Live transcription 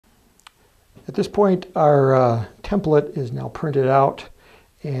At this point, our template is now printed out,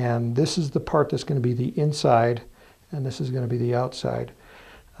 and this is the part that's going to be the inside, and this is going to be the outside.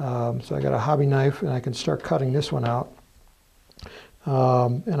 So I got a hobby knife, and I can start cutting this one out.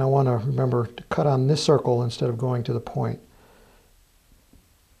 And I want to remember to cut on this circle instead of going to the point.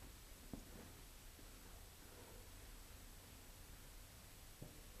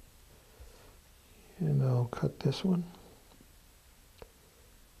 And I'll cut this one.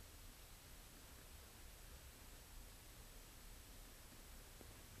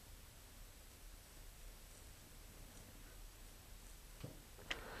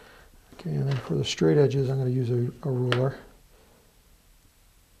 Okay, and then for the straight edges, I'm going to use a ruler.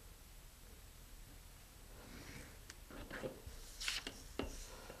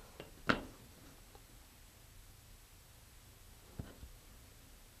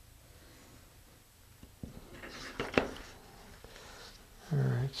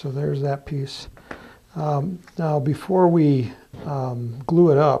 So there's that piece. Now before we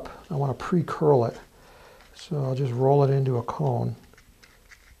glue it up, I want to pre-curl it. So I'll just roll it into a cone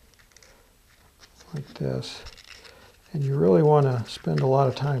like this. And you really want to spend a lot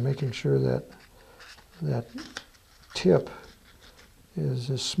of time making sure that that tip is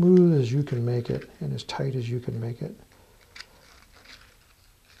as smooth as you can make it and as tight as you can make it.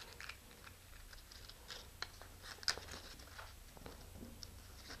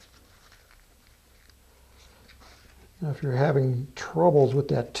 Now, if you're having troubles with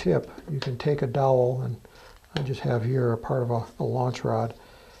that tip, you can take a dowel, and I just have here a part of a launch rod,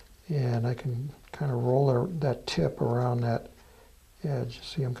 and I can kind of roll that tip around that edge.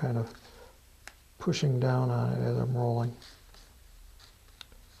 See, I'm kind of pushing down on it as I'm rolling.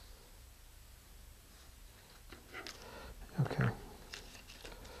 Okay.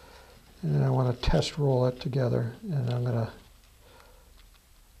 And then I want to test roll it together, and I'm going to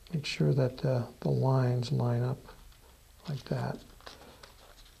make sure that the lines line up like that.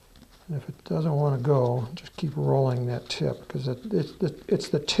 And if it doesn't want to go, just keep rolling that tip, because it's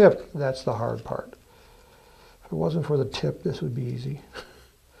the tip that's the hard part. If it wasn't for the tip, this would be easy.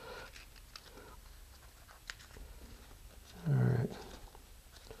 All right.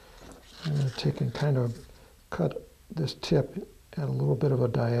 I'm going to take and kind of cut this tip at a little bit of a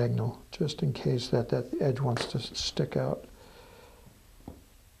diagonal, just in case that edge wants to stick out.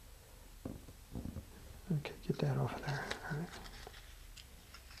 Okay, get that off of there.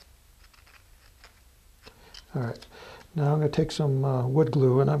 All right, now I'm going to take some wood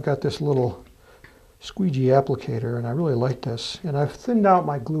glue, and I've got this little squeegee applicator, and I really like this. And I've thinned out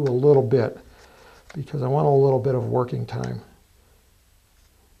my glue a little bit because I want a little bit of working time.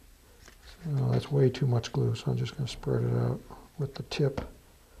 So that's way too much glue, so I'm just going to spread it out with the tip.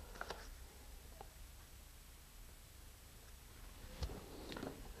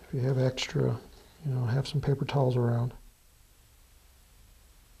 If you have extra, have some paper towels around.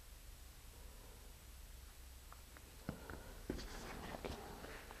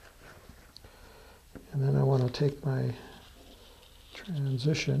 And then I want to take my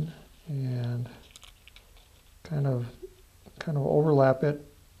transition and kind of overlap it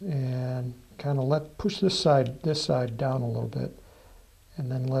and kind of push this side down a little bit, and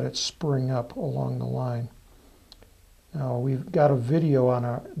then let it spring up along the line. Now, we've got a video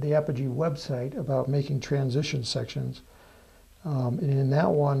on the Apogee website about making transition sections. And in that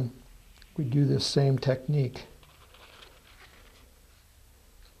one, we do this same technique.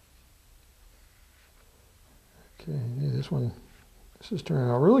 Okay, this is turning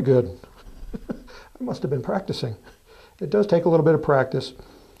out really good. I must have been practicing. It does take a little bit of practice.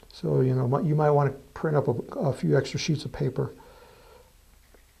 So, you might want to print up a few extra sheets of paper.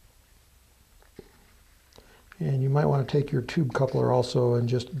 And you might want to take your tube coupler also and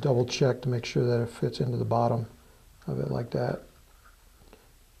just double check to make sure that it fits into the bottom of it like that.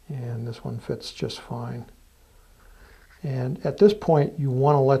 And this one fits just fine. And at this point, you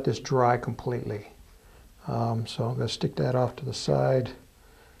want to let this dry completely. So I'm going to stick that off to the side,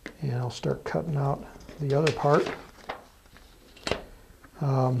 and I'll start cutting out the other part.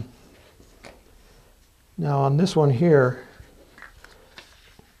 Now on this one here,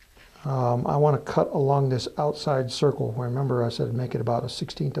 I want to cut along this outside circle. Remember I said make it about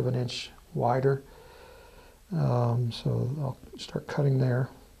 1/16 of an inch wider. So I'll start cutting there.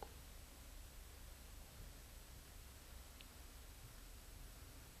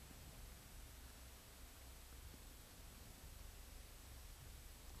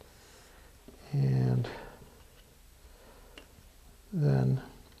 And then,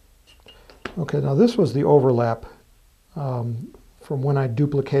 okay, now this was the overlap from when I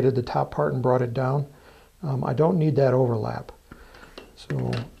duplicated the top part and brought it down. I don't need that overlap.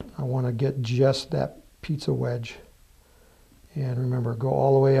 So I want to get just that pizza wedge. And remember, go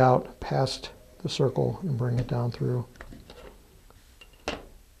all the way out past the circle and bring it down through. Do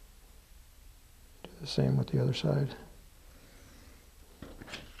the same with the other side.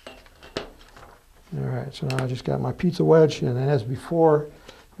 All right, so now I just got my pizza wedge, and then as before,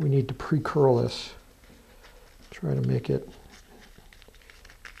 we need to pre-curl this. Try to make it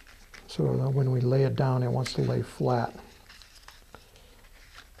so that when we lay it down, it wants to lay flat.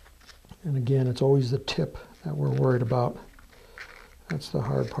 And again, it's always the tip that we're worried about. That's the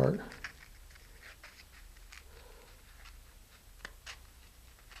hard part.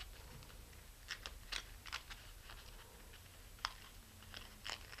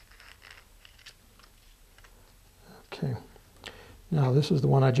 Okay. Now this is the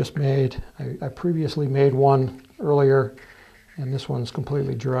one I just made. I previously made one earlier, and this one's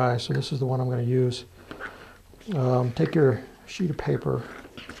completely dry, so this is the one I'm going to use. Take your sheet of paper,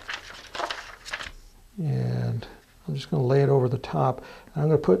 and I'm just going to lay it over the top. I'm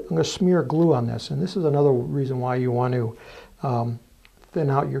going to smear glue on this, and this is another reason why you want to thin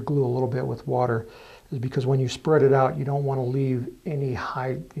out your glue a little bit with water, is because when you spread it out, you don't want to leave any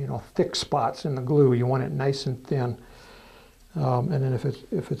thick spots in the glue. You want it nice and thin. And then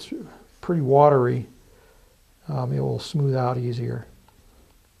if it's pretty watery, it will smooth out easier.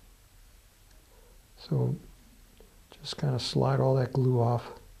 So just kind of slide all that glue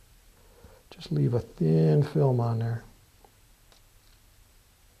off. Just leave a thin film on there.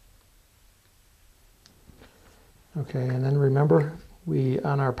 Okay, and then remember,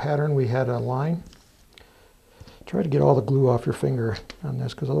 on our pattern we had a line. Try to get all the glue off your finger on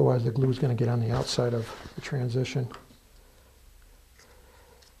this, because otherwise the glue is going to get on the outside of the transition.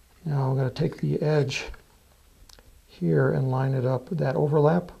 Now I'm going to take the edge here and line it up. That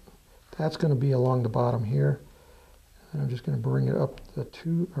overlap, that's going to be along the bottom here. And I'm just going to bring it up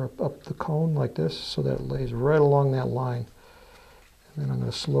up the cone like this, so that it lays right along that line. And then I'm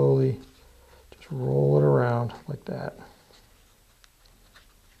going to slowly just roll it around like that.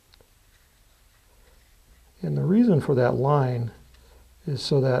 And the reason for that line is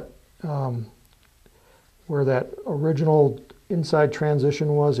so that where that original inside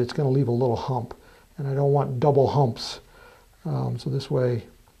transition was, it's going to leave a little hump. And I don't want double humps. So this way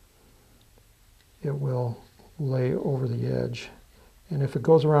it will lay over the edge. And if it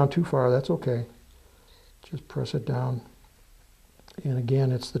goes around too far, that's okay. Just press it down. And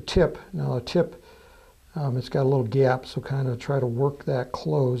again, it's the tip. Now the tip, it's got a little gap, so kind of try to work that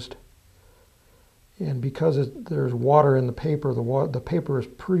closed. And because there's water in the paper, the paper is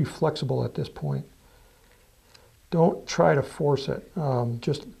pretty flexible at this point. Don't try to force it.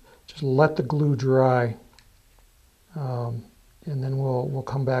 Just let the glue dry, and then we'll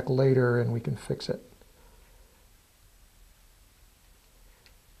come back later and we can fix it.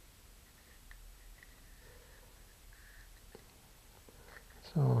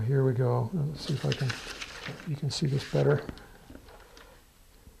 So here we go. Let's see if you can see this better.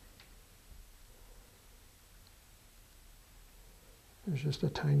 There's just a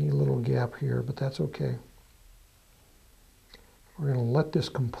tiny little gap here, but that's okay. We're going to let this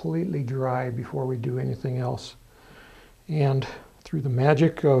completely dry before we do anything else. And through the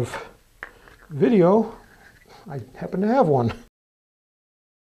magic of video, I happen to have one.